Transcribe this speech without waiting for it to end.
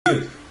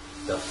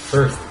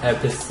first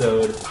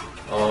episode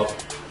of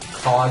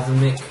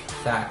Cosmic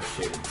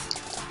Factions.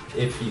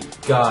 If you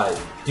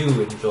guys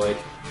do enjoy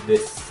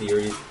this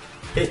series,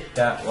 hit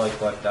that like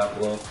button down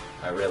below.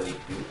 I really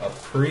do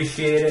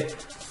appreciate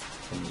it.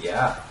 And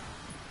yeah,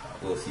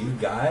 we'll see you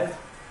guys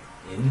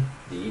in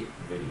the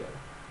video.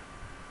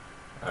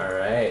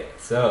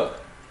 Alright, so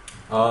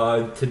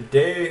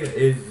today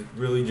is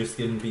really just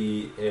going to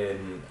be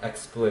an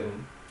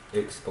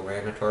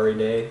explanatory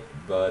day,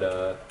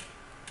 but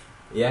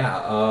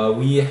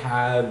we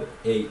have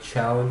a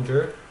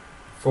challenger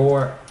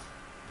for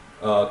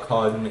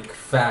Cosmic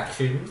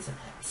Factions.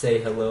 Say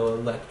hello,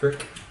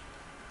 Electric.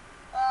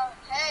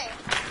 Hey.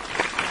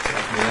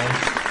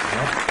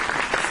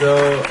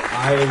 So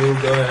I will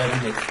go ahead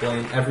and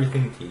explain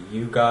everything to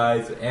you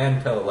guys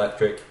and to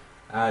Electric,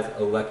 as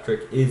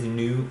Electric is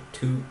new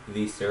to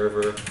the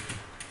server.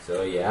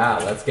 So yeah,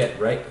 let's get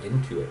right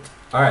into it.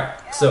 Alright,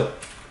 so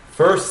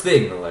first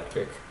thing,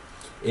 Electric,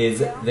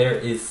 is there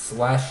is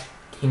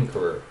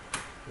 /Tinkerer.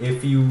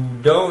 If you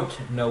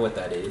don't know what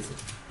that is,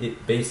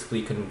 it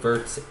basically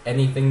converts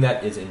anything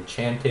that is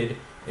enchanted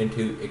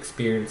into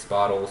experience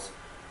bottles,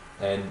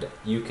 and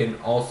you can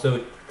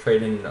also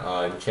trade in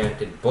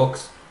enchanted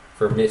books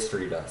for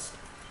mystery dust.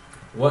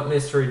 What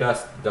mystery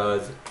dust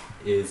does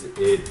is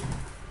it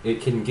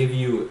can give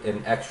you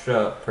an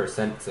extra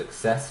 %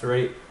 success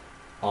rate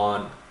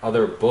on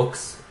other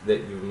books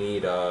that you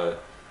need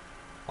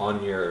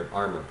on your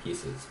armor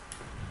pieces.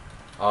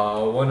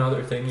 One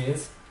other thing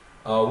is,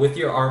 with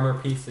your armor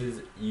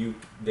pieces,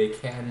 they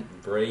can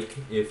break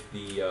if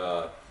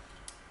the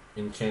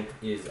enchant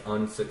is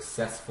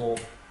unsuccessful,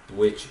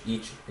 which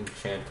each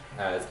enchant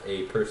has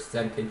a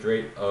percentage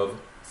rate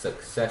of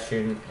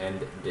succession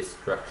and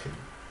destruction.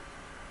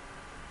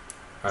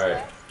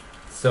 Alright,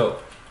 so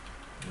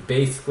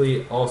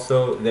basically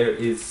also there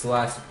is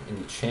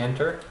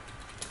 /Enchanter,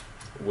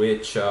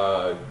 which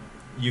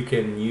you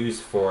can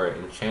use for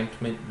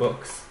enchantment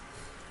books.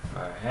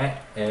 Alright,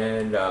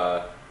 and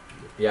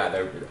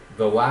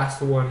the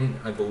last one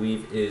I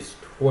believe is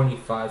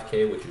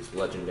 25k, which is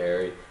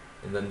legendary,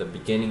 and then the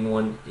beginning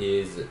one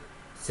is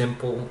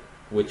simple,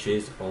 which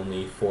is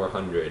only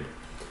 400.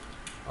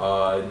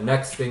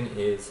 Next thing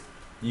is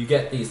you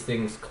get these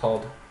things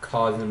called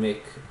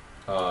cosmic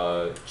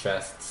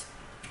chests,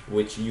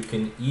 which you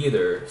can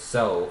either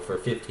sell for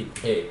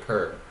 15k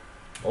per,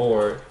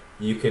 or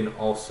you can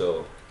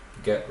also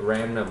get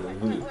random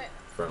loot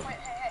from.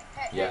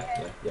 Yeah.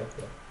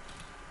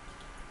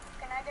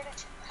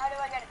 How do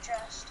I get a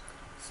chest?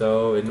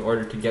 So in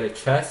order to get a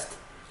chest,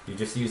 you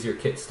just use your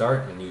kit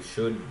start, and you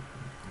should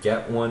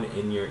get one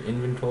in your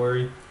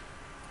inventory.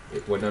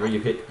 Whenever you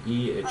hit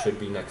E, it should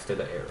be next to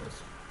the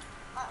arrows.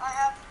 I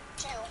have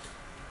 2.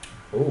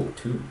 Oh,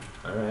 2.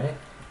 Alright.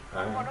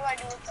 What do I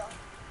do with them?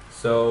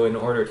 So in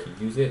order to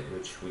use it,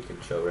 which we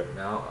can show right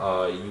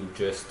now, you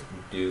just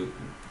do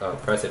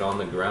press it on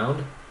the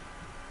ground,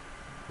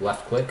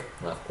 left click.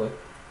 Okay.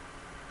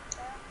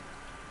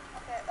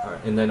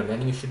 Alright, and then a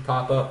menu should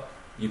pop up.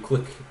 You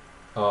click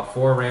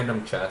 4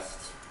 random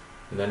chests,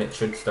 and then it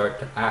should start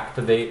to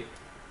activate,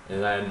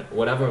 and then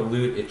whatever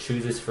loot it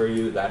chooses for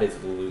you, that is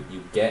the loot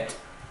you get.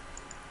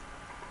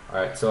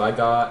 Alright, so I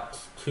got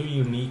 2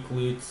 unique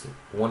loots,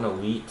 1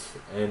 elite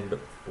and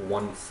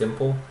 1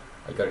 simple.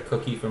 I got a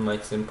cookie from my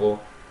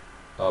simple,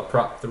 a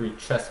prop 3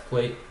 chest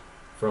plate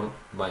from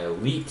my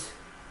elite,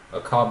 a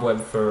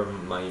cobweb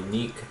from my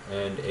unique,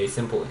 and a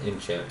simple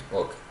enchant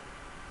book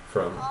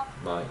from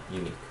my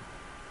unique.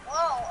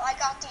 Whoa, I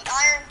got the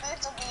iron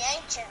boots of the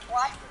ancient,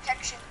 life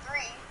protection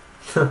 3,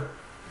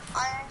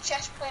 iron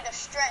chest plate of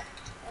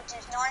strength, which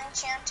is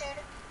non-enchanted,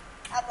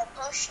 I have a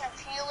potion of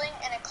healing,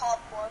 and a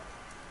cobweb.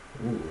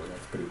 Ooh,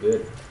 that's pretty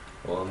good.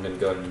 Well, I'm going to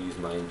go ahead and use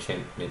my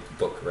enchantment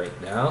book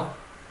right now.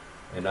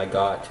 And I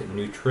got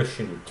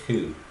nutrition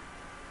 2.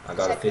 I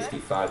got a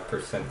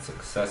 55%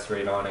 success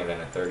rate on it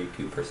and a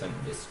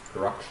 32%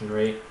 destruction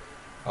rate.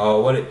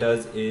 What it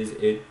does is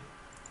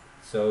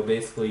so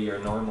basically your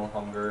normal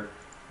hunger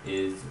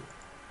is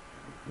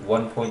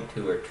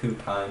 1.2 or 2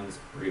 times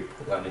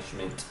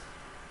replenishment.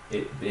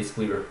 It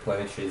basically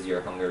replenishes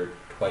your hunger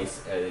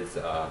twice as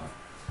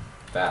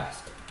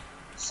fast.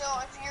 So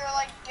if you're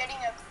like eating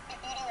a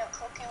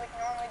cookie, which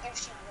normally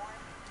gives you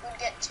 1, you'd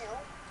get 2?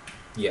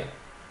 Yeah.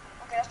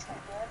 Okay, that's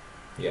pretty good.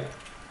 Yeah.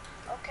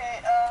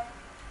 Okay,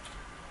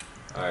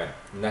 Alright,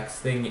 next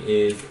thing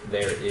is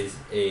there is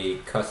a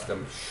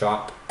custom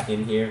shop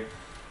in here.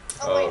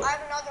 Oh wait, I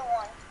have another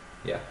one.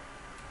 Yeah.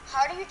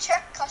 How do you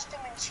check custom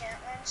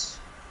enchantments?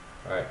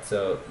 Alright,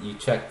 so you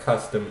check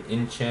custom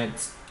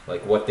enchants,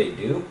 like what they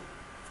do.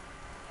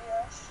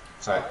 Yes.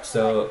 Alright,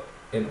 so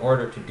in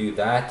order to do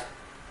that,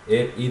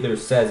 it either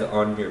says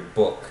on your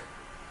book,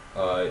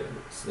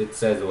 it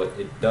says what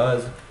it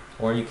does,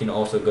 or you can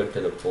also go to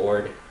the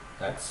board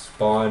at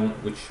spawn,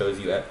 which shows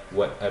you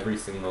what every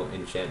single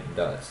enchant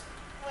does.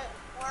 Wait,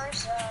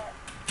 where's that?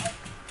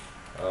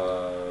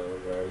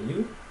 Where are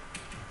you?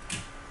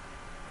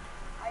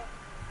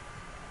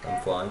 Okay.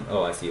 I'm flying.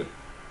 Oh, I see you.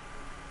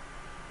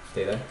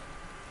 Stay there.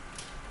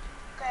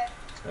 Okay.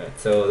 Alright,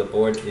 so the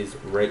board is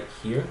right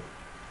here.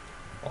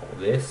 all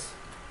this.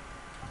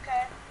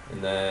 Okay.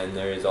 And then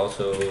there is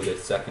also the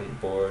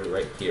second board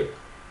right here.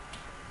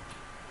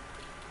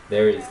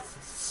 There's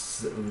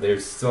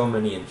so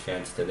many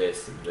enchants to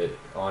this that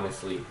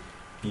honestly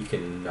you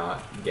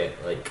cannot end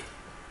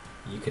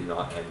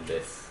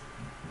this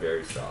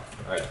very soft.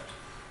 Alright.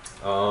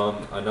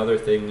 Another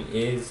thing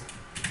is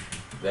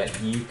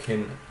that you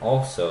can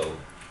also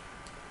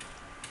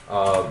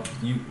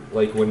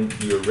when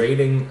you're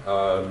raiding,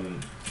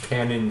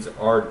 cannons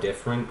are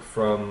different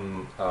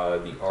from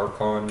the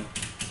Archon,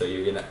 so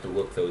you're gonna have to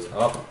look those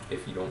up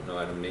if you don't know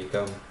how to make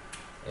them.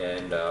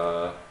 And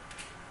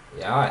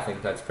yeah, I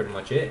think that's pretty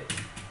much it.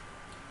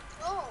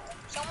 Ooh,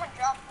 someone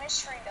dropped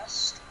mystery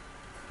dust.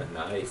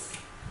 Nice.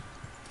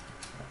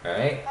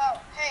 Alright.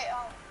 Oh, hey,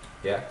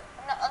 Yeah.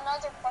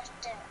 another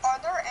question. Are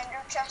there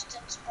ender chests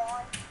in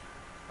spawn?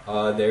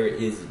 There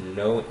is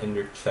no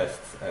ender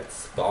chests at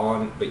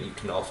spawn, but you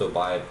can also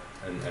buy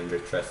an ender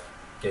chest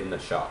in the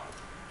shop.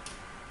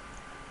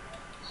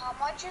 How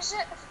much is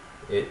it?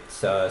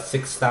 It's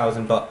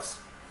 6,000 bucks.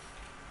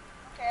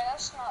 Okay,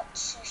 that's not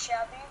too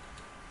shabby.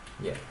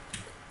 Yeah.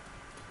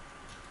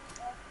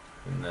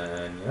 And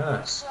then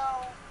yeah. So,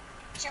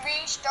 should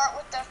we start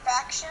with the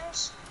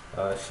factions?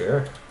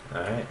 Sure.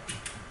 Alright.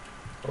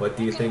 What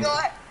do you think?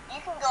 You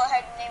can go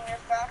ahead and name your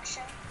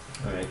faction.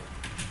 Alright.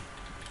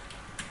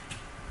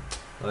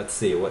 Let's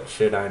see, what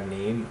should I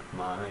name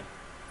my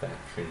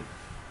faction?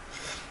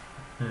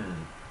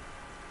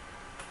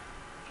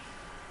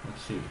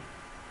 Let's see.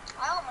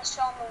 I almost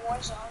fell in the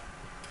war zone.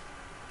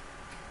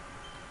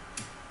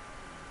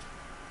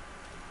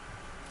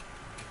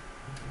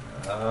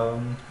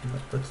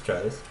 Let's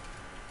try this.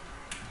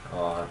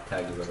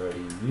 Tag is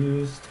already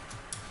used.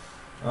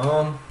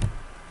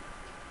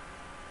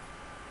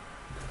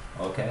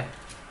 Okay.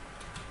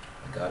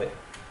 I got it.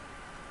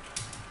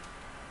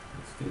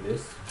 Let's do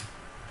this.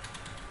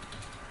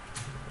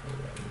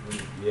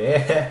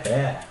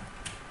 Yeah.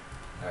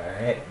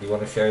 Alright, do you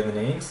want to share the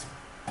names?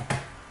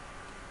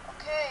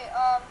 Okay,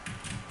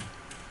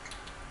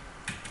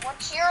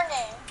 what's your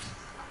name?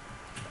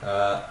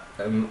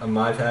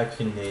 My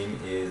faction name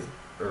is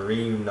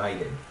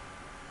Reunited.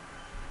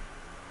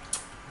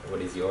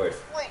 What is yours?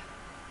 Wait,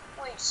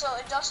 so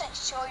it doesn't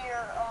show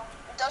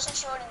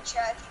it in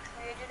chat if you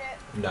created it?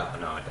 No, it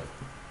doesn't.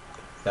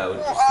 That would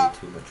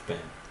just be too much ban.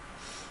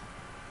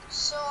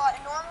 So,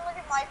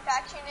 normally my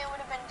faction name would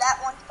have been that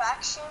one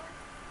faction.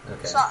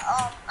 Okay. So,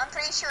 I'm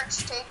pretty sure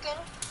it's taken.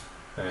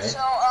 Alright.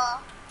 So,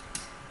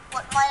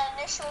 what my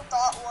initial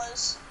thought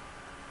was,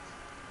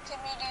 can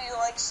we do,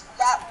 like,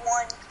 that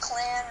one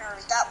clan or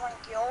that one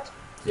guild?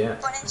 Yeah.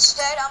 But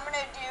instead, I'm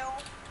gonna do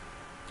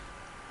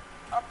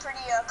a pretty,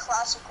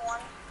 classic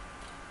one.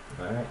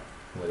 Alright.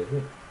 What is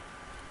it?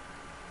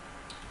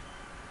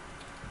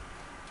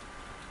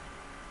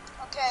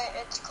 Okay,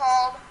 it's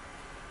called...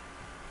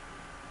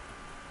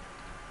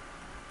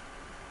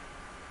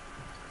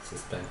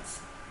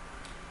 Suspense.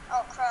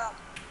 Oh, crap.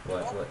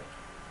 What?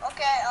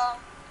 Okay,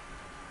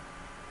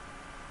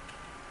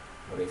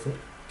 What is it?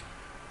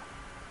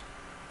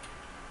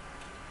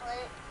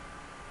 wait.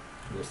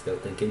 You're still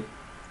thinking?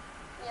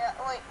 Yeah,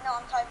 wait, no,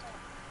 I'm typing.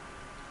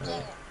 Dang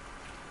Alright. it.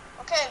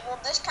 Okay, well,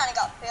 this kind of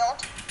got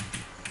failed.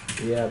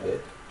 Yeah, a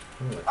bit.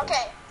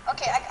 Okay,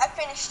 I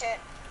finished it.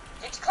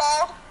 It's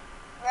called...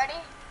 Ready?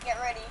 Get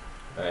ready.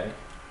 Alright.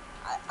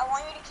 I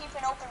want you to keep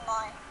an open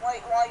mind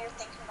while you're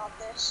thinking about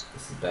this.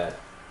 This is bad.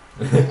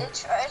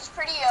 It's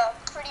pretty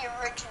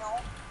original.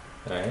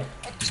 Alright.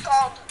 It's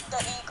called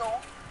the Eagle.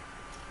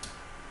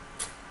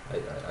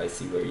 I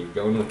see where you're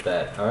going with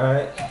that.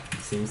 Alright. Yeah.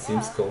 Seems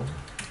cool.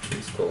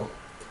 Seems cool.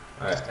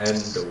 Alright,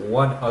 and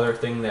one other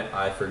thing that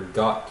I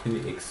forgot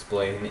to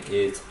explain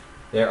is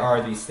there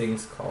are these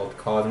things called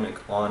cosmic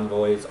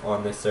envoys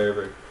on this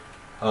server.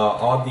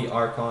 On the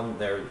Archon,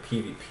 they're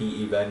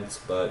PvP events,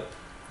 but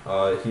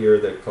here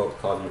they're called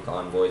cosmic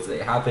envoys. They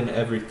happen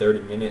every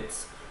 30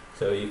 minutes,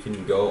 so you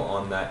can go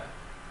on that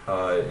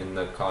in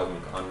the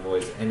cosmic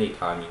envoys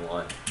anytime you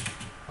want.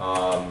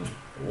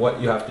 What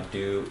you have to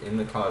do in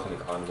the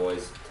cosmic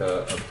envoys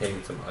to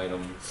obtain some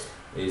items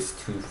is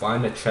to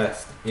find a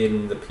chest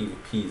in the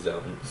PvP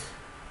zone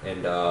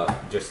and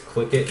just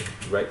click it,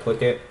 right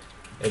click it,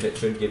 and it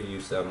should give you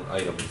some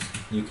items.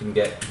 You can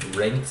get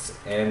ranks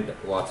and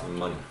lots of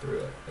money through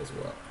it as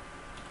well.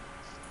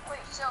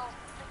 Wait, so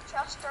the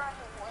chests are in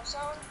the war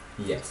zone?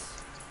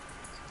 Yes.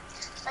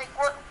 Like,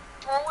 what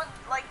would,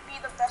 like, be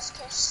the best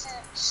case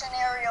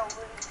scenario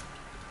route?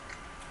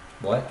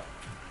 What?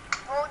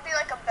 What would be,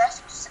 like, a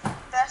best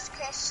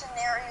case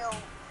scenario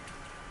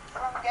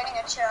from getting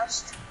a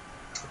chest?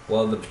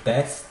 Well, the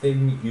best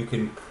thing you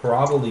can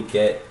probably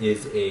get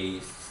is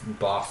a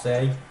boss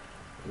egg,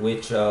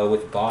 which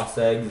with boss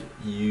eggs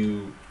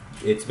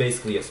it's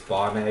basically a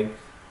spawn egg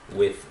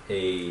with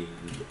a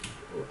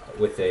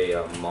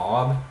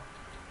mob,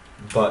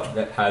 but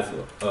that has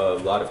a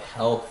lot of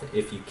health.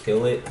 If you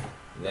kill it,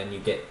 then you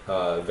get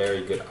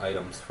very good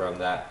items from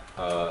that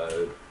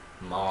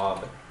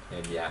mob,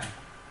 and yeah.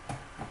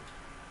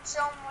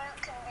 Some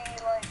loot can be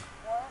like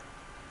what?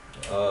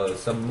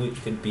 Some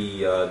loot could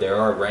be, there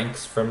are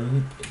ranks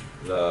from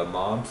the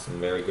mobs, some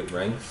very good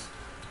ranks.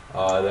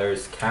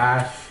 There's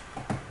cash,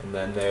 and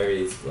then there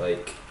is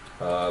like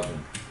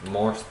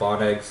more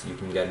spawn eggs. You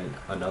can get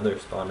another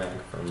spawn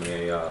egg from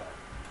a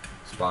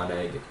spawn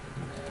egg,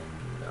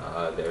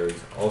 and there's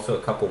also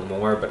a couple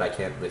more, but I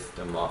can't list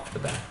them off the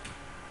bat.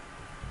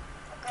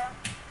 Okay.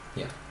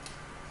 Yeah.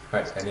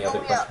 Alright, any other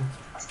questions?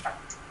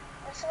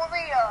 Before we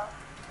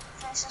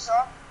finish this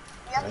up,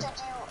 we have to do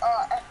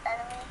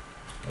enemy.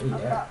 Oh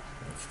yeah,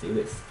 let's do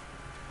this.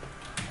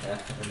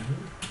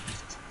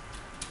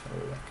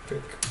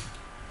 Electric.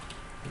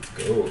 Let's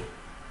go.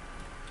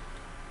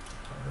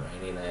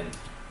 Alrighty then.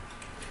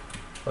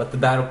 Let the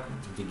battle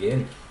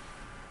begin.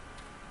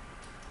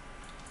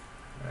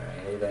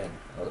 Alrighty then.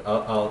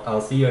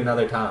 I'll see you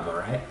another time. All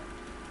right.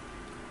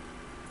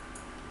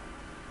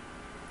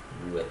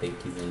 Ooh, I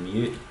think he's in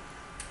mute.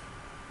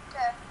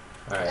 Okay.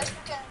 All right. I guess we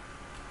can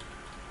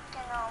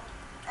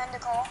end the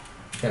call.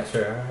 Yeah,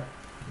 sure. All right.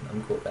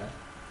 I'm cool with that.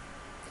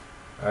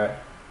 All right.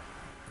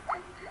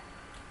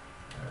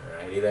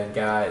 Alrighty then,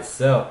 guys.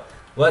 So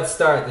let's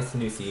start this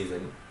new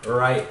season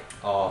right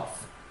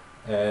off.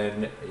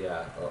 And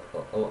yeah,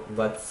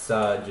 let's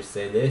just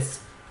say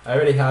this. I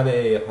already have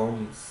a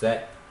home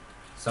set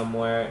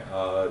somewhere,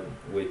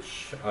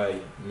 which I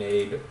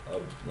made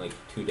like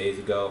 2 days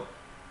ago.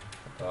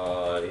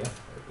 Yeah,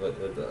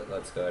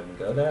 let's go ahead and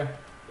go there.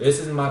 This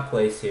is my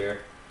place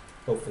here.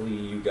 Hopefully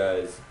you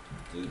guys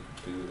do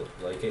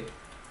like it.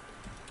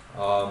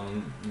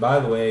 By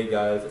the way,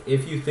 guys,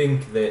 if you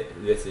think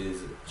that this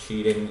is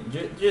cheating,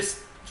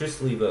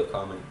 just leave a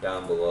comment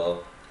down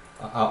below.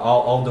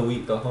 I'll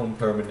delete the home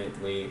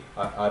permanently.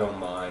 I don't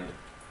mind.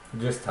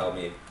 Just tell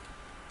me.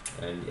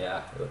 And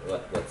yeah,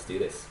 let's do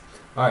this.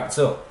 Alright,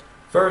 so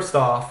first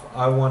off,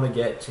 I want to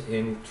get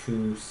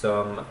into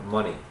some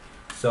money.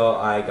 So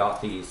I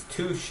got these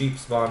 2 sheep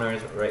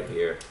spawners right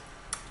here.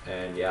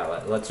 And yeah,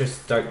 let's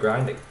just start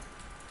grinding.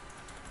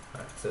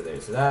 Alright, so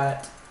there's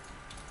that.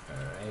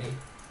 Alright.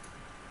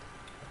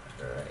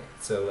 Alright,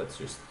 so let's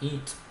just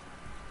eat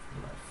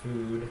my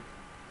food.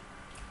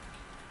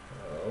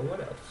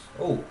 What else?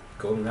 Oh,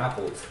 golden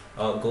apples.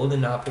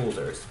 Golden apples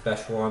are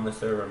special on the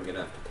server. I'm gonna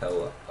have to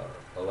tell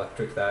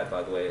Electric that.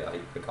 By the way, I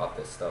got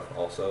this stuff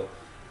also.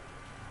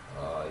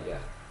 Yeah.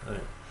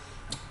 Alright.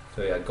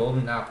 So yeah,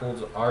 golden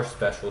apples are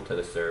special to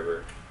the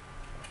server.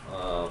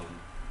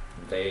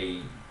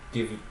 They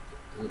give,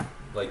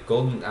 like,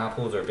 golden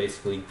apples are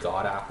basically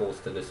god apples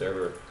to the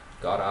server.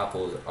 God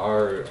apples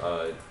are,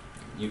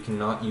 you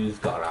cannot use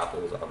god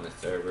apples on the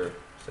server.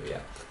 So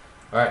yeah.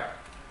 Alright.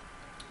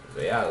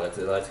 So yeah,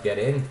 let's get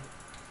in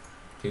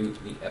to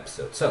the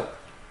episode. So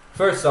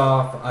first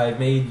off, I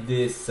made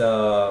this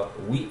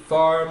wheat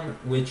farm,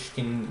 which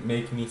can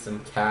make me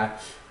some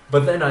cash.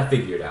 But then I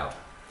figured out,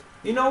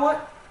 you know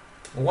what?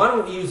 Why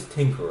don't we use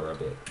Tinkerer a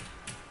bit?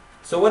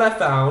 So what I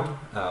found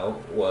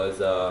out was,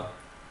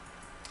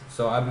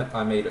 so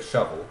I made a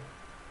shovel.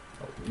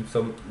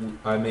 So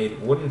I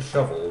made wooden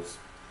shovels,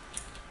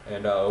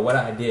 and what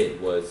I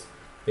did was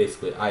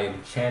basically I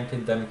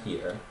enchanted them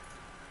here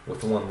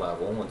with 1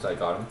 level once I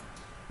got them.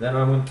 Then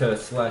I went to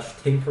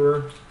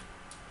 /Tinkerer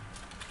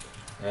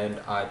and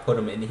I put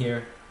them in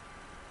here.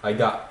 I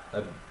got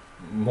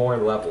more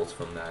levels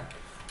from that.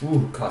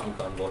 Ooh, cotton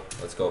convoy.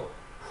 Let's go.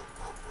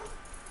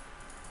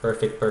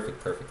 Perfect,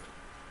 perfect, perfect.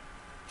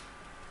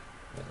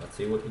 Yeah, let's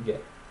see what we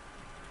get.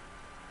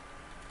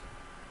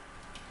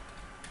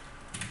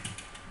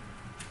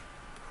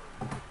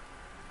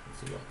 Let's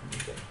see what we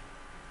get.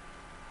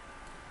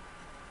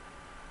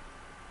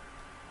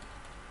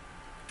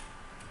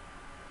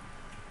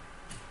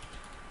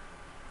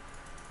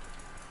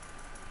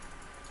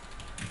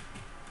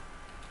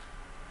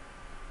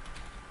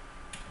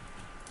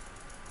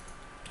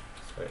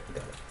 Sorry, I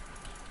got it.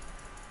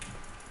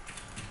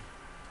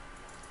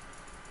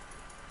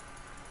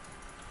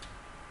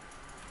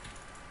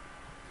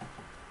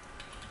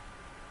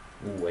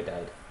 Ooh, I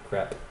died.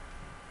 Crap.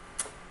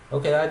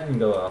 Okay, that didn't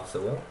go off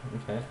so well.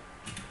 Okay.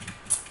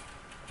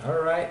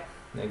 Alright,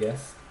 I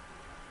guess.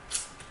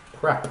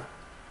 Crap.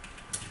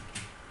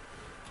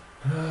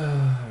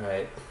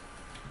 Alright.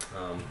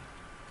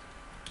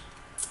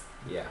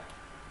 Yeah.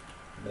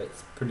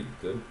 That's pretty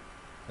good.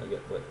 I get,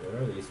 what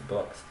are these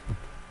bucks?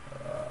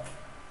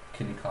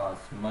 Can cause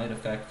might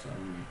effects on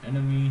your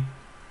enemy.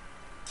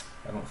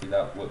 I don't see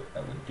that what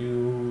that would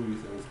do.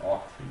 Uses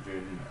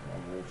oxygen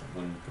levels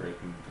when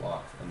breaking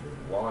blocks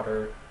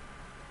underwater.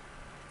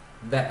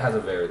 That has a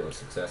very low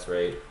success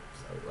rate,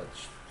 so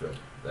let's throw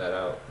that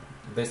out.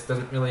 This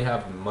doesn't really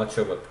have much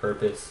of a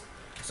purpose,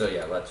 so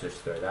yeah, let's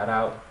just throw that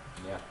out.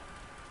 Yeah.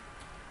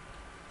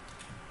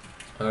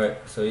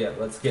 Alright, so yeah,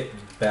 let's get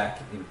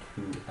back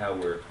into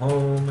our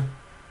home.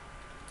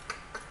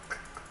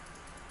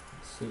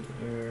 Let's see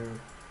here.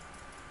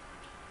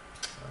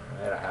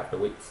 Alright, I have to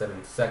wait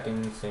 7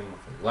 seconds, same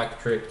with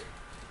electric.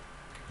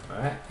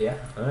 Alright, yeah,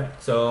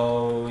 alright.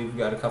 So we've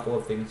got a couple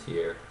of things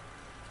here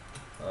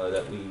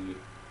that we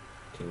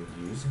can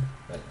use.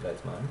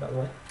 That's mine, by the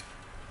way.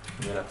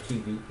 I'm gonna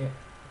TV here.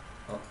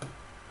 Oh,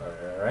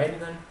 alrighty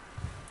then.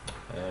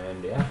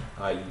 And yeah,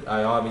 I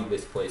obbied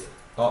this place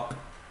up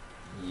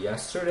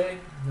yesterday,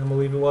 I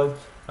believe it was.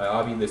 I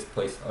obbied this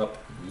place up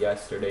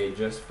yesterday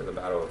just for the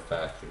Battle of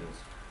Factions.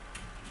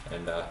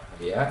 And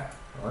yeah,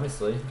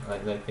 honestly, I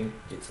think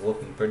it's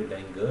looking pretty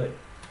dang good.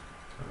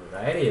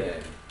 Alrighty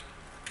then.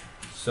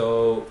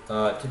 So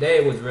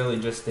today was really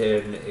just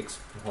an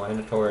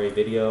explanatory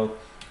video.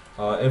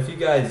 If you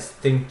guys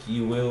think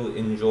you will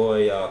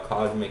enjoy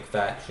Cosmic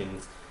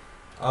Factions,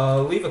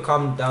 leave a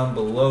comment down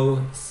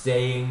below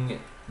saying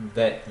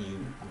that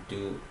you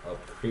do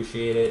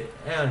appreciate it,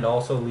 and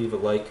also leave a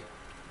like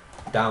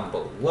down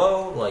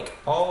below. Like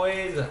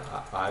always,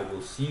 I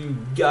will see you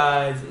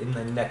guys in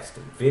the next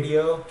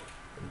video.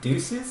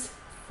 Deuces,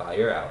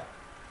 fire out.